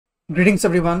Greetings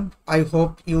everyone. I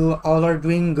hope you all are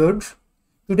doing good.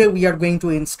 Today we are going to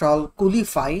install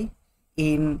Coolify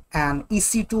in an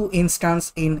EC2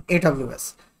 instance in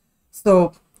AWS.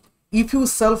 So if you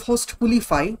self-host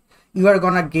Coolify, you are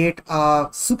gonna get a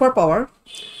superpower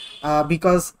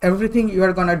because everything you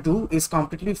are gonna do is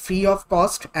completely free of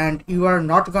cost and you are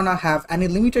not gonna have any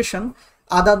limitation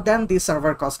other than the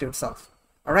server cost itself.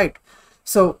 All right.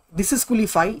 So this is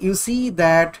Coolify. You see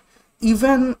that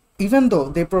even though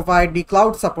they provide the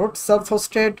cloud support,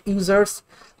 self-hosted users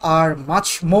are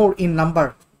much more in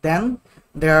number than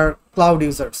their cloud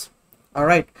users. All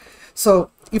right.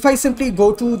 So if I simply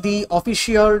go to the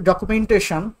official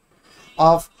documentation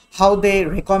of how they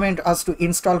recommend us to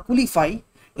install Coolify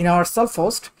in our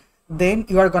self-host, then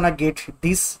you are gonna get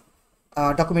this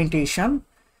documentation.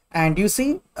 And you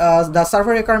see the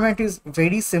server requirement is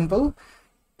very simple.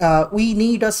 We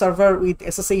need a server with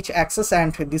SSH access,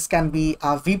 and this can be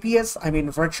a VPS, I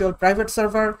mean virtual private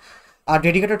server, a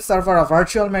dedicated server, a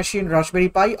virtual machine, Raspberry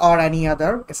Pi, or any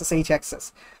other SSH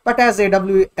access. But as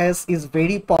AWS is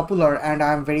very popular and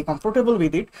I'm very comfortable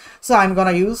with it, so I'm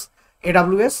gonna use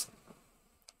AWS.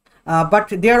 But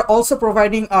they are also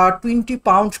providing a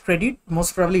 £20 credit,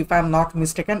 most probably, if I'm not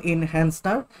mistaken, in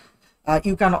Hensner.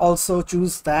 You can also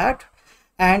choose that.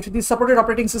 And the supported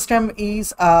operating system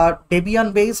is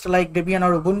Debian based, like Debian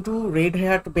or Ubuntu, Red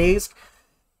Hat based,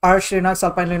 Arch Linux,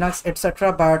 Alpine Linux,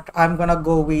 etc. But I'm gonna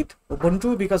go with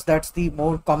Ubuntu because that's the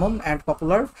more common and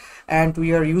popular and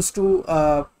we are used to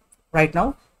right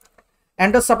now.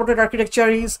 And the supported architecture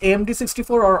is AMD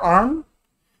 64 or ARM.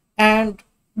 And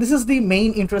this is the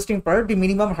main interesting part, the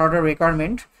minimum hardware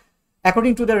requirement.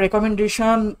 According to the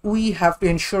recommendation, we have to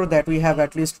ensure that we have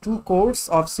at least 2 cores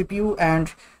of CPU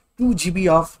and 2 GB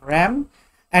of RAM,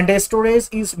 and the storage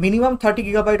is minimum 30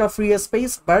 GB of free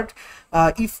space. But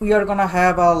if we are gonna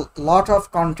have a lot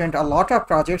of content, a lot of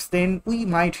projects, then we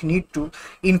might need to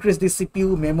increase the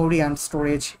CPU, memory and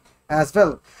storage as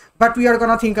well. But we are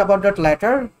gonna think about that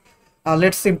later.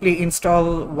 Let's simply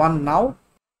install one now.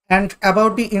 And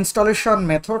about the installation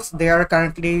methods, they are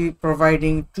currently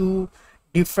providing 2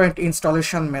 different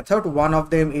installation methods. One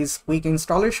of them is quick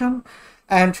installation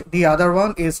and the other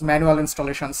one is manual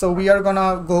installation. So we are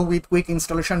gonna go with quick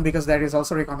installation because that is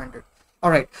also recommended.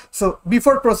 All right, so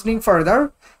before proceeding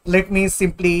further, let me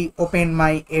simply open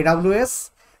my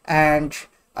AWS and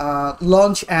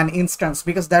launch an instance,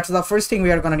 because that's the first thing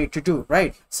we are gonna need to do,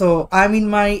 right? So I'm in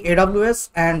my AWS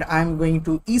and I'm going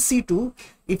to EC2.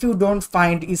 If you don't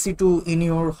find EC2 in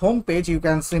your home page, you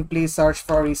can simply search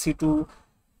for EC2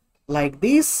 like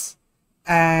this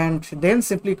and then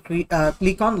simply click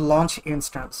on launch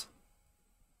instance.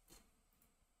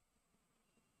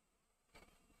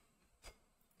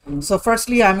 So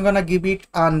firstly, I'm gonna give it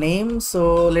a name.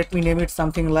 So let me name it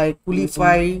something like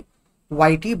Coolify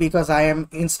YT because I am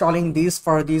installing this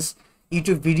for this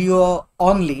YouTube video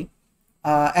only,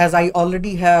 as I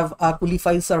already have a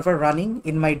Coolify server running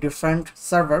in my different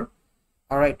server.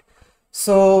 All right,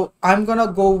 so I'm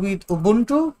gonna go with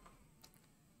Ubuntu.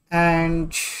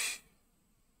 And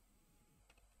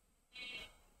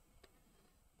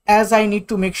as I need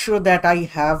to make sure that I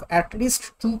have at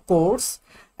least 2 cores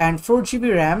and 4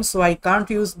 GB RAM, so I can't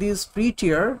use this free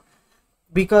tier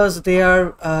because they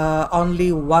are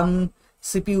only 1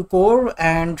 CPU core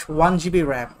and 1 GB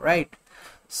RAM, right?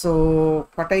 So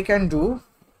what I can do,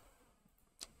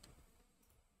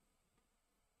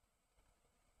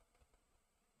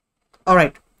 all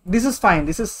right, this is fine.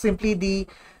 This is simply the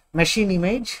machine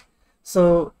image.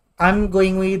 So I'm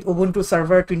going with Ubuntu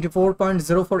server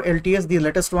 24.04 LTS, the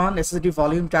latest one. SSD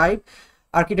volume type,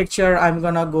 architecture, I'm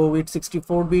gonna go with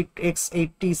 64-bit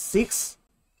x86,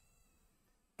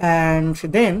 and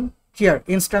then here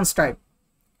instance type.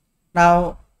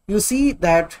 Now you see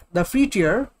that the free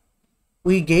tier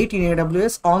we get in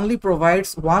AWS only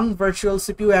provides 1 virtual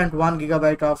CPU and 1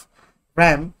 GB of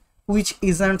RAM, which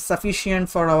isn't sufficient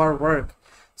for our work.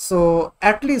 So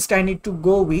at least I need to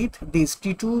go with this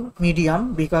T2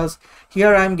 medium because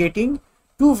here I'm getting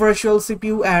 2 virtual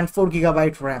CPU and 4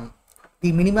 GB RAM,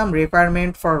 the minimum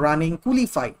requirement for running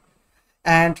Coolify.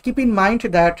 And keep in mind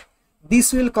that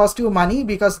this will cost you money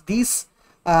because this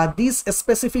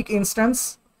specific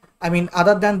instance, I mean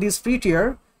other than this free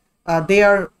tier, they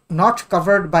are not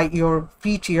covered by your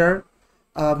free tier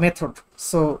method.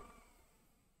 So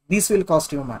this will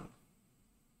cost you money.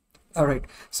 All right,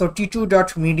 so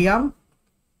T2.medium.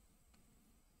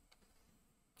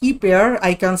 Key pair,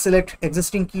 I can select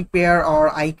existing key pair or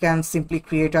I can simply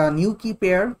create a new key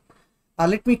pair.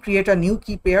 Let me create a new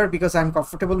key pair because I'm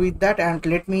comfortable with that, and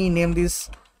let me name this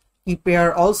key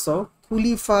pair also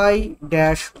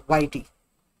Coolify-YT.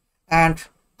 And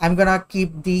I'm gonna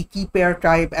keep the key pair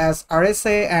type as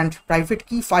RSA and private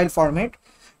key file format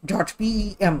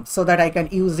 .pem so that I can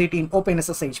use it in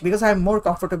OpenSSH because I'm more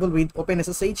comfortable with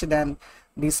OpenSSH than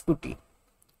this PuTTY.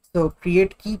 So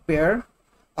create key pair.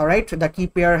 All right, the key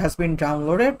pair has been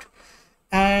downloaded,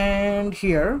 and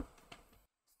here.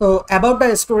 So about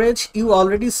the storage, you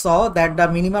already saw that the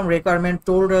minimum requirement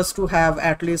told us to have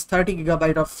at least 30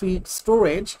 GB of free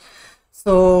storage.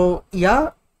 So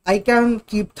yeah, I can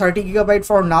keep 30 GB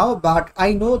for now, but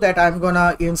I know that I'm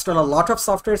gonna install a lot of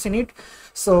softwares in it,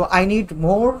 so I need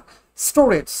more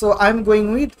storage. So I'm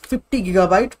going with 50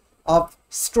 GB of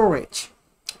storage.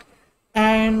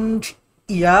 And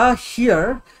yeah,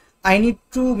 here I need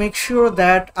to make sure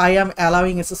that I am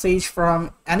allowing SSH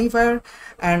from anywhere,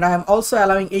 and I am also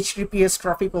allowing HTTPS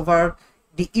traffic over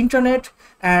the internet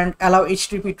and allow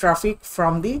HTTP traffic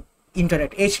from the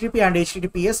internet. HTTP and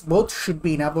HTTPS both should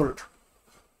be enabled.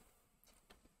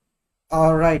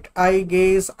 All right, I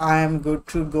guess I am good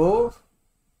to go.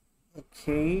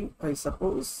 Okay, I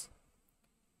suppose.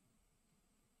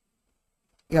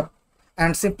 Yep,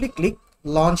 and simply click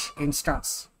launch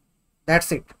instance.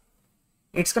 That's it.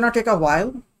 It's gonna take a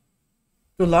while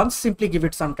to launch. Simply give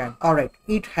it some time. All right,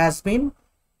 it has been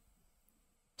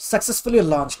successfully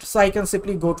launched. So I can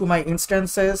simply go to my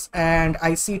instances, and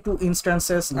I see 2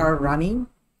 instances are running.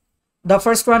 The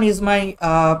first one is my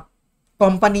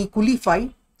company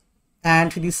Coolify,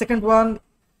 and the second one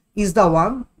is the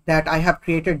one that I have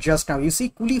created just now. You see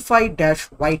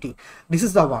Coolify-YT. This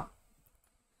is the one.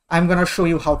 I'm gonna show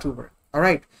you how to work. All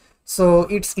right. So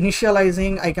it's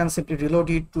initializing. I can simply reload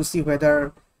it to see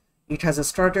whether it has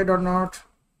started or not.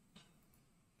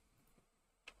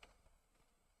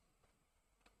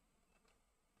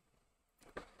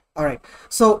 All right.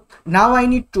 So now I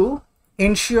need to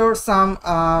ensure some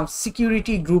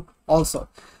security group also.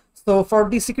 So for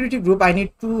the security group, I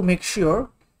need to make sure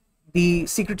the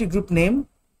security group name,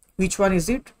 which one is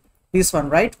it? This one,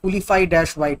 right?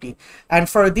 Coolify-YT. And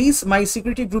for this, my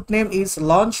security group name is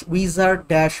launch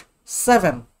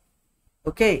wizard-7.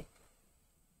 Okay.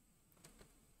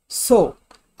 So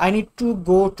I need to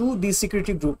go to the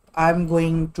security group. I'm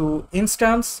going to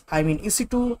instance, I mean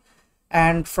EC2,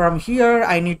 and from here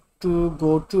I need to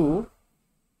go to,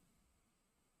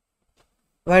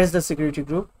 where is the security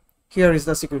group? Here is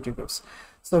the security groups.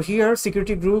 So here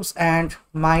security groups, and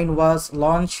mine was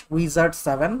launch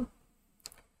wizard-7.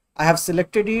 I have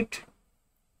selected it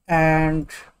and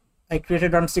I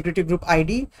created on security group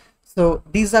ID. So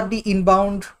these are the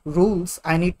inbound rules.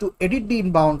 I need to edit the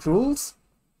inbound rules,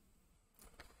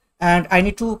 and I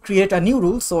need to create a new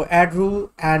rule. So add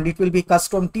rule, and it will be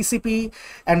custom TCP,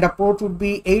 and the port would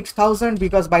be 8000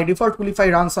 because by default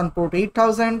Coolify runs on port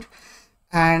 8000.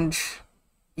 And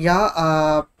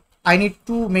yeah, I need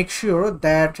to make sure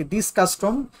that this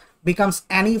custom becomes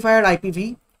anywhere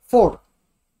IPv4.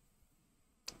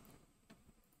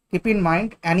 Keep in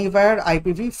mind anywhere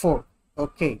IPv4.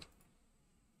 Okay.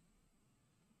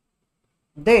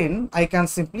 Then I can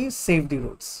simply save the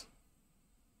rules.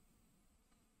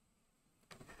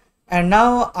 And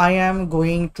now I am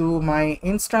going to my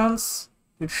instance.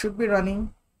 It should be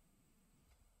running.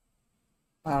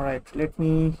 All right, let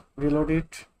me reload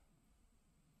it.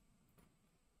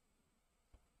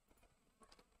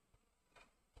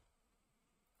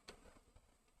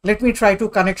 Let me try to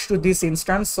connect to this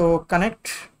instance. So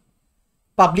connect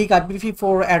public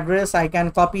IPv4 address. I can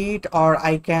copy it, or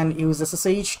I can use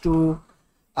SSH to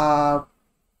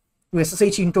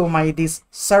SSH into my this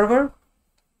server.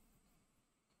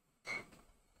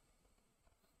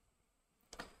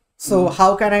 So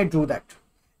how can I do that?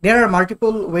 There are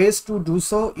multiple ways to do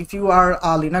so. If you are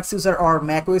a Linux user or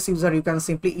macOS user, you can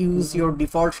simply use your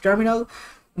default terminal.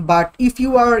 But if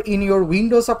you are in your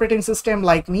Windows operating system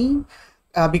like me,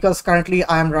 because currently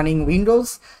I am running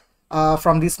Windows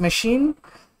from this machine,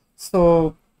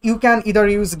 so you can either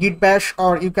use git bash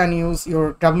or you can use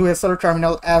your WSL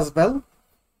terminal as well.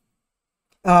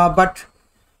 But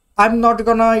I'm not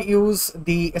gonna use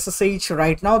the SSH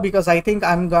right now because I think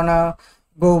I'm gonna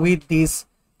go with this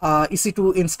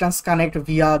EC2 instance connect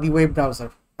via the web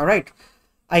browser. All right,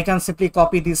 I can simply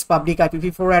copy this public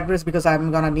IPv4 address because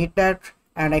I'm gonna need that,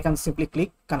 and I can simply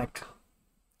click connect.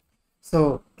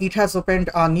 So it has opened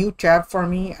a new tab for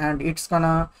me, and it's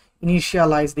gonna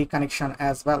initialize the connection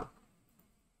as well.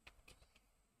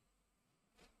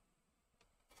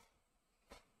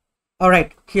 All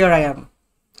right, here I am.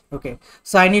 Okay,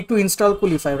 so I need to install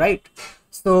Coolify, right?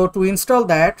 So to install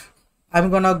that, I'm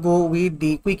gonna go with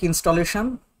the quick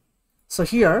installation. So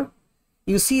here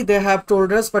you see they have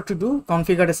told us what to do: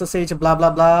 configure SSH, blah blah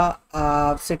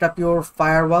blah, set up your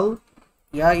firewall,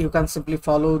 yeah, you can simply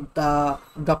follow the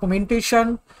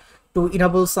documentation to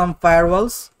enable some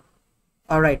firewalls.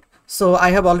 All right, so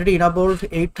I have already enabled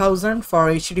 8000 for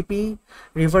HTTP.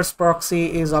 Reverse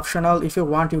proxy is optional. If you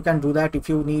want, you can do that. If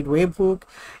you need webhook,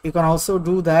 you can also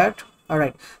do that. All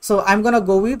right, so I'm gonna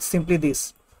go with simply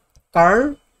this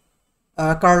curl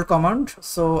curl command.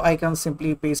 So I can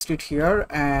simply paste it here,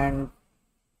 and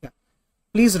yeah,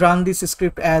 please run this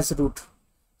script as root.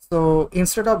 So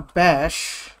instead of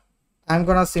bash, I'm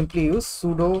gonna simply use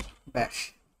sudo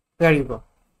bash. There you go,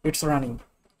 it's running.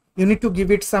 You need to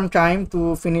give it some time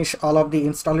to finish all of the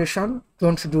installation.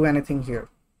 Don't do anything here.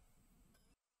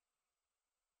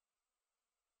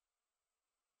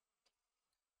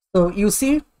 So you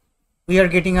see, we are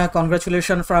getting a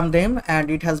congratulation from them, and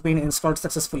it has been installed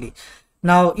successfully.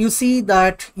 Now you see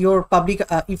that your public,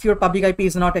 if your public IP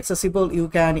is not accessible, you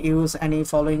can use any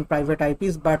following private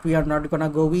IPs, but we are not gonna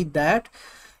go with that.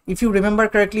 If you remember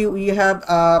correctly, we have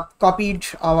copied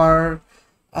our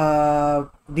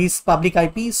this public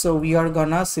IP, so we are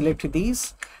gonna select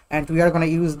these, and we are gonna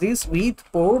use this with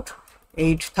port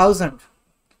 8000.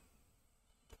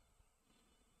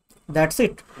 That's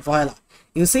it. Voila.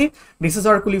 You see, this is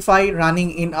our Coolify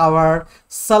running in our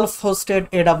self-hosted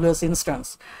AWS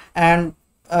instance. And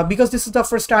because this is the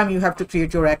first time you have to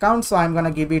create your account, so I'm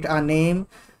gonna give it a name.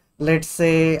 Let's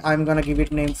say I'm gonna give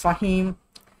it name Fahim,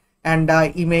 and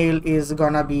the email is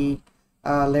gonna be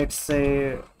let's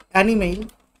say an email,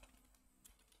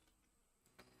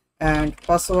 and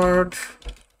password.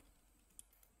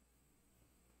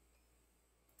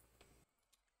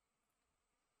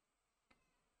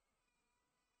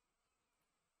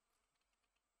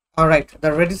 All right,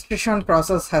 the registration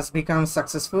process has become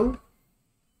successful,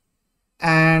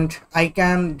 and I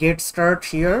can get start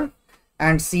here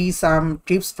and see some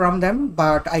tips from them,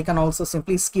 but I can also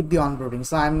simply skip the onboarding.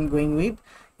 So I'm going with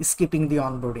skipping the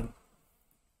onboarding.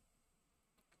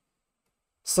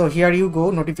 So here you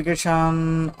go,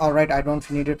 notification. All right, I don't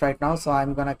need it right now, so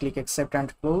I'm gonna click accept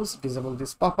and close, disable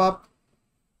this pop-up,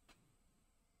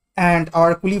 and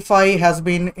our Coolify has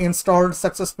been installed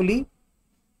successfully.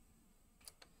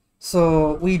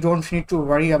 So we don't need to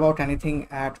worry about anything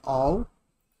at all.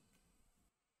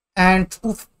 And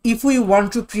if we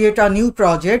want to create a new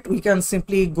project, we can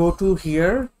simply go to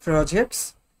here,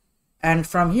 projects, and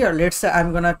from here, let's say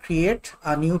I'm gonna create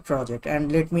a new project,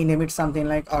 and let me name it something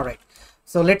like, all right,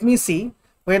 so let me see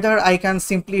whether I can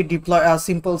simply deploy a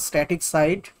simple static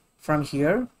site from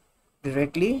here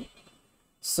directly.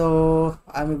 So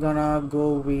I'm gonna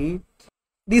go with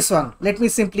this one. Let me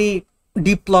simply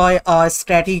deploy a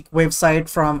static website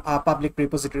from a public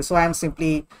repository. So I'm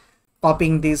simply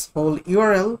copying this whole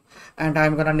URL, and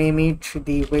I'm gonna name it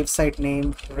the website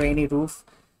name Rainy Roof.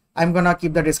 I'm gonna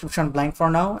keep the description blank for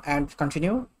now and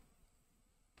continue.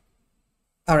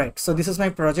 All right, so this is my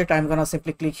project. I'm gonna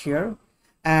simply click here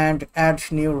and add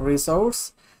new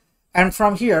resource, and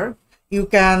from here you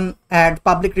can add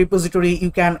public repository, you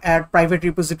can add private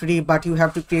repository, but you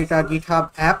have to create a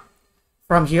GitHub app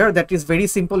from here. That is very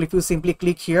simple. If you simply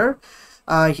click here,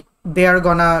 they are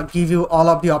gonna give you all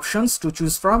of the options to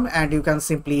choose from, and you can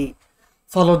simply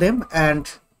follow them and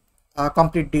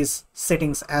complete these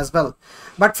settings as well.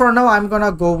 But for now, I'm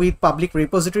gonna go with public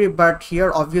repository, but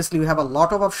here obviously you have a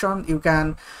lot of options. You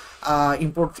can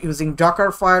import using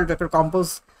Docker file, Docker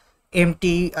compose,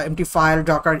 empty file,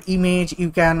 Docker image.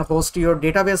 You can host your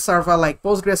database server like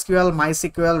PostgreSQL,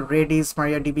 MySQL, Redis,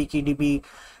 MariaDB, KDB,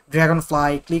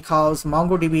 Dragonfly, ClickHouse,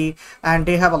 MongoDB, and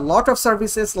they have a lot of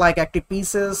services like Active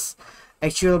Pieces,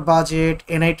 Actual Budget,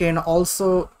 N8N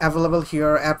also available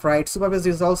here, AppWrite, Superpower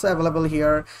is also available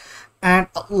here, and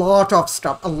a lot of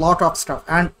stuff,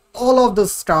 and all of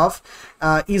this stuff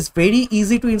is very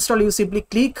easy to install. You simply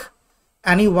click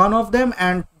any one of them,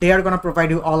 and they are gonna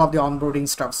provide you all of the onboarding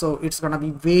stuff. So it's gonna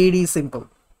be very simple.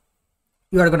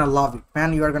 You are gonna love it,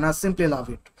 man. You are gonna simply love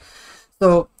it.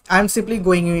 So I'm simply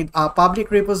going with a public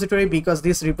repository because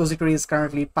this repository is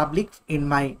currently public in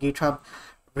my GitHub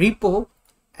repo,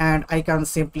 and I can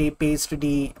simply paste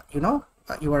the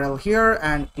URL here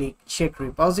and click check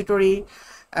repository,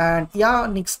 and yeah,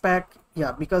 next pack.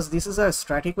 Yeah, because this is a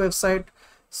static website,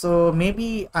 so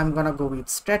maybe I'm gonna go with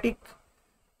static.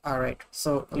 All right,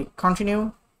 so click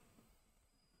continue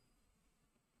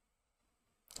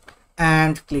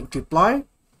and click deploy.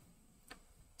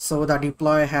 So the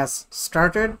deploy has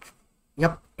started.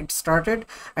 Yep, it started.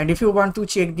 And if you want to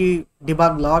check the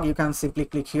debug log, you can simply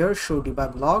click here, show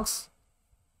debug logs,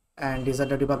 and these are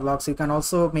the debug logs. You can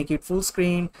also make it full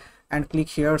screen and click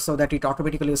here so that it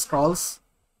automatically scrolls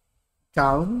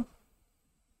down.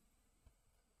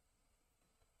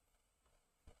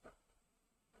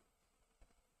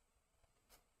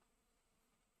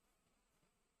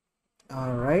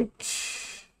 All right.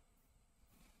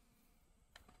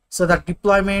 So that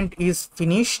deployment is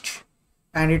finished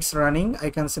and it's running. I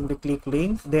can simply click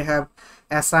link. They have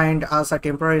assigned us a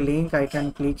temporary link. I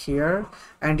can click here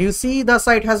and you see the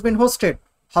site has been hosted.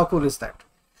 How cool is that?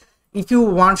 If you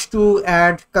want to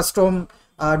add custom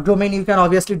domain, you can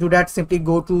obviously do that. Simply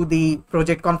go to the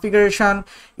project configuration.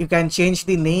 You can change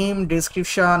the name,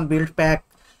 description, build pack,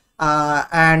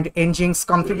 and Nginx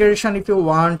configuration if you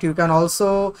want. You can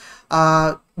also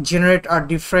generate a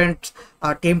different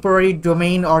temporary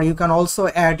domain, or you can also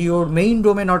add your main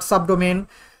domain or subdomain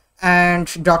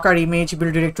and Docker image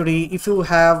build directory. If you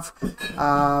have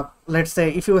let's say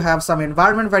if you have some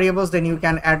environment variables, then you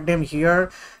can add them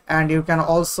here, and you can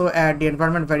also add the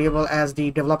environment variable as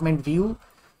the development view.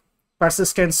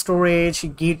 Persistent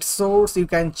storage, git source, you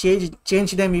can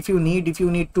change them if you need. If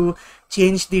you need to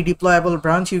change the deployable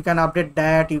branch, you can update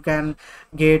that. You can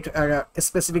get a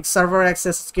specific server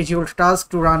access, scheduled task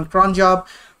to run cron job,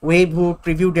 webhook,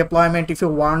 preview deployment if you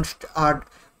want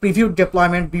preview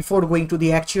deployment before going to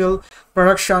the actual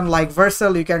production, like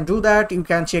Vercel. You can do that. You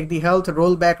can check the health,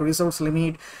 rollback, resource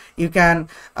limit. You can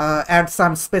add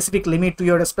some specific limit to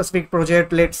your specific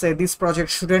project. Let's say this project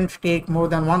shouldn't take more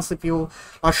than one CPU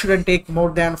or shouldn't take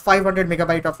more than 500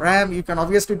 megabyte of RAM. You can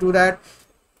obviously do that.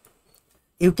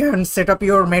 You can set up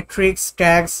your metrics,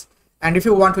 tags, and if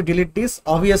you want to delete this,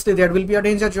 obviously there will be a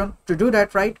danger zone to do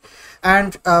that, right?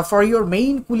 And for your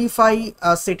main Coolify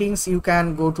settings, you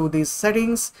can go to these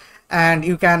settings and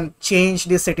you can change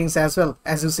these settings as well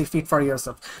as you see fit for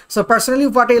yourself. So personally,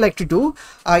 what I like to do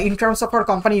in terms of our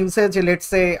company usage, let's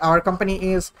say our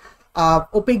company is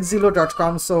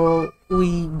opexzilla.com, so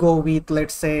we go with,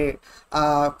 let's say,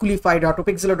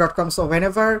 coolify.opexzilla.com. so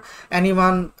whenever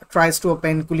anyone tries to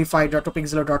open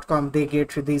coolify.opexzilla.com, they get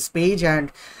to this page,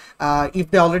 and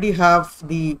if they already have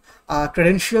the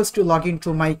credentials to log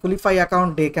into my Coolify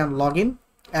account, they can log in.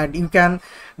 And you can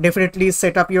definitely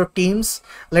set up your teams.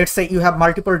 Let's say you have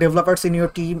multiple developers in your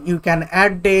team, you can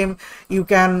add them. You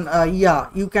can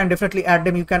you can definitely add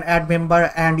them. You can add member,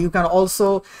 and you can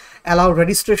also allow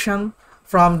registration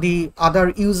from the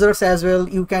other users as well.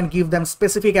 You can give them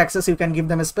specific access. You can give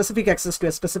them a specific access to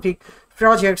a specific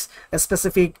projects, a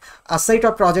specific set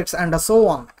of projects, and so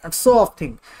on and so off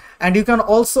thing. And you can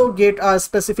also get a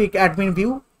specific admin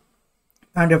view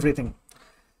and everything.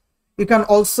 You can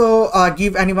also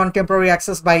give anyone temporary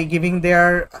access by giving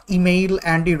their email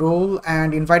and the role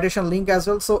and invitation link as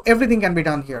well. So everything can be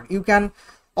done here. You can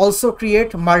also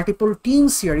create multiple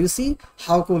teams here. You see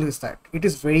how cool is that? It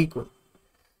is very cool.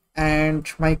 And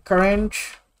my current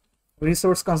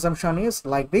resource consumption is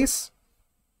like this.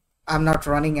 I'm not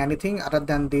running anything other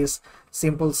than this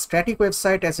simple static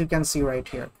website, as you can see right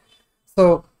here.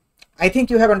 So I think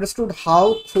you have understood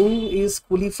how cool is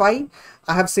Coolify.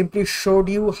 I have simply showed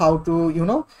you how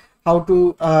to, how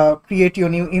to create your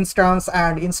new instance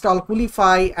and install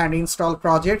Coolify and install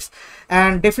projects.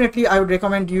 And definitely I would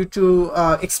recommend you to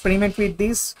experiment with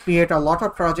this, create a lot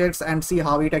of projects and see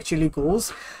how it actually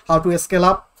goes, how to scale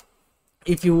up.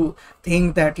 If you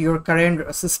think that your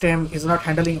current system is not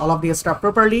handling all of the stuff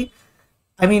properly,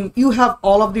 I mean, you have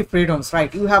all of the freedoms,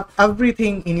 right? You have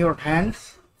everything in your hand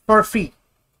for free.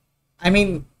 I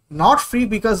mean, not free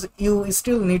because you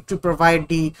still need to provide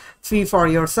the fee for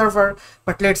your server.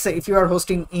 But let's say if you are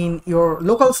hosting in your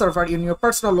local server, in your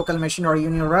personal local machine, or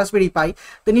in your Raspberry Pi,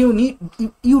 then you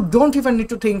don't even need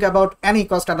to think about any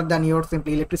cost other than your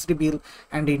simply electricity bill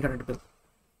and the internet bill,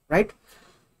 right?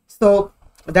 So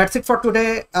that's it for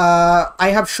today.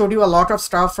 I have showed you a lot of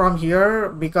stuff from here,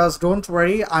 because don't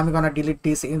worry, I'm gonna delete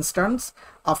this instance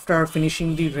after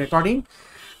finishing the recording.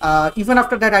 Even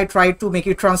after that, I tried to make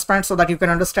it transparent so that you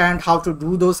can understand how to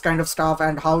do those kind of stuff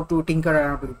and how to tinker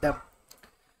around with them.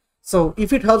 So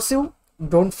if it helps you,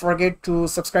 don't forget to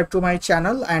subscribe to my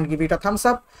channel and give it a thumbs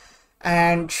up,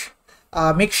 and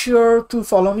make sure to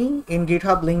follow me in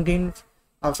GitHub, LinkedIn,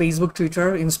 Facebook,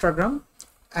 Twitter, Instagram,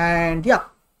 and yeah,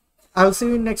 I'll see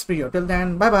you in next video. Till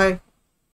then, bye bye.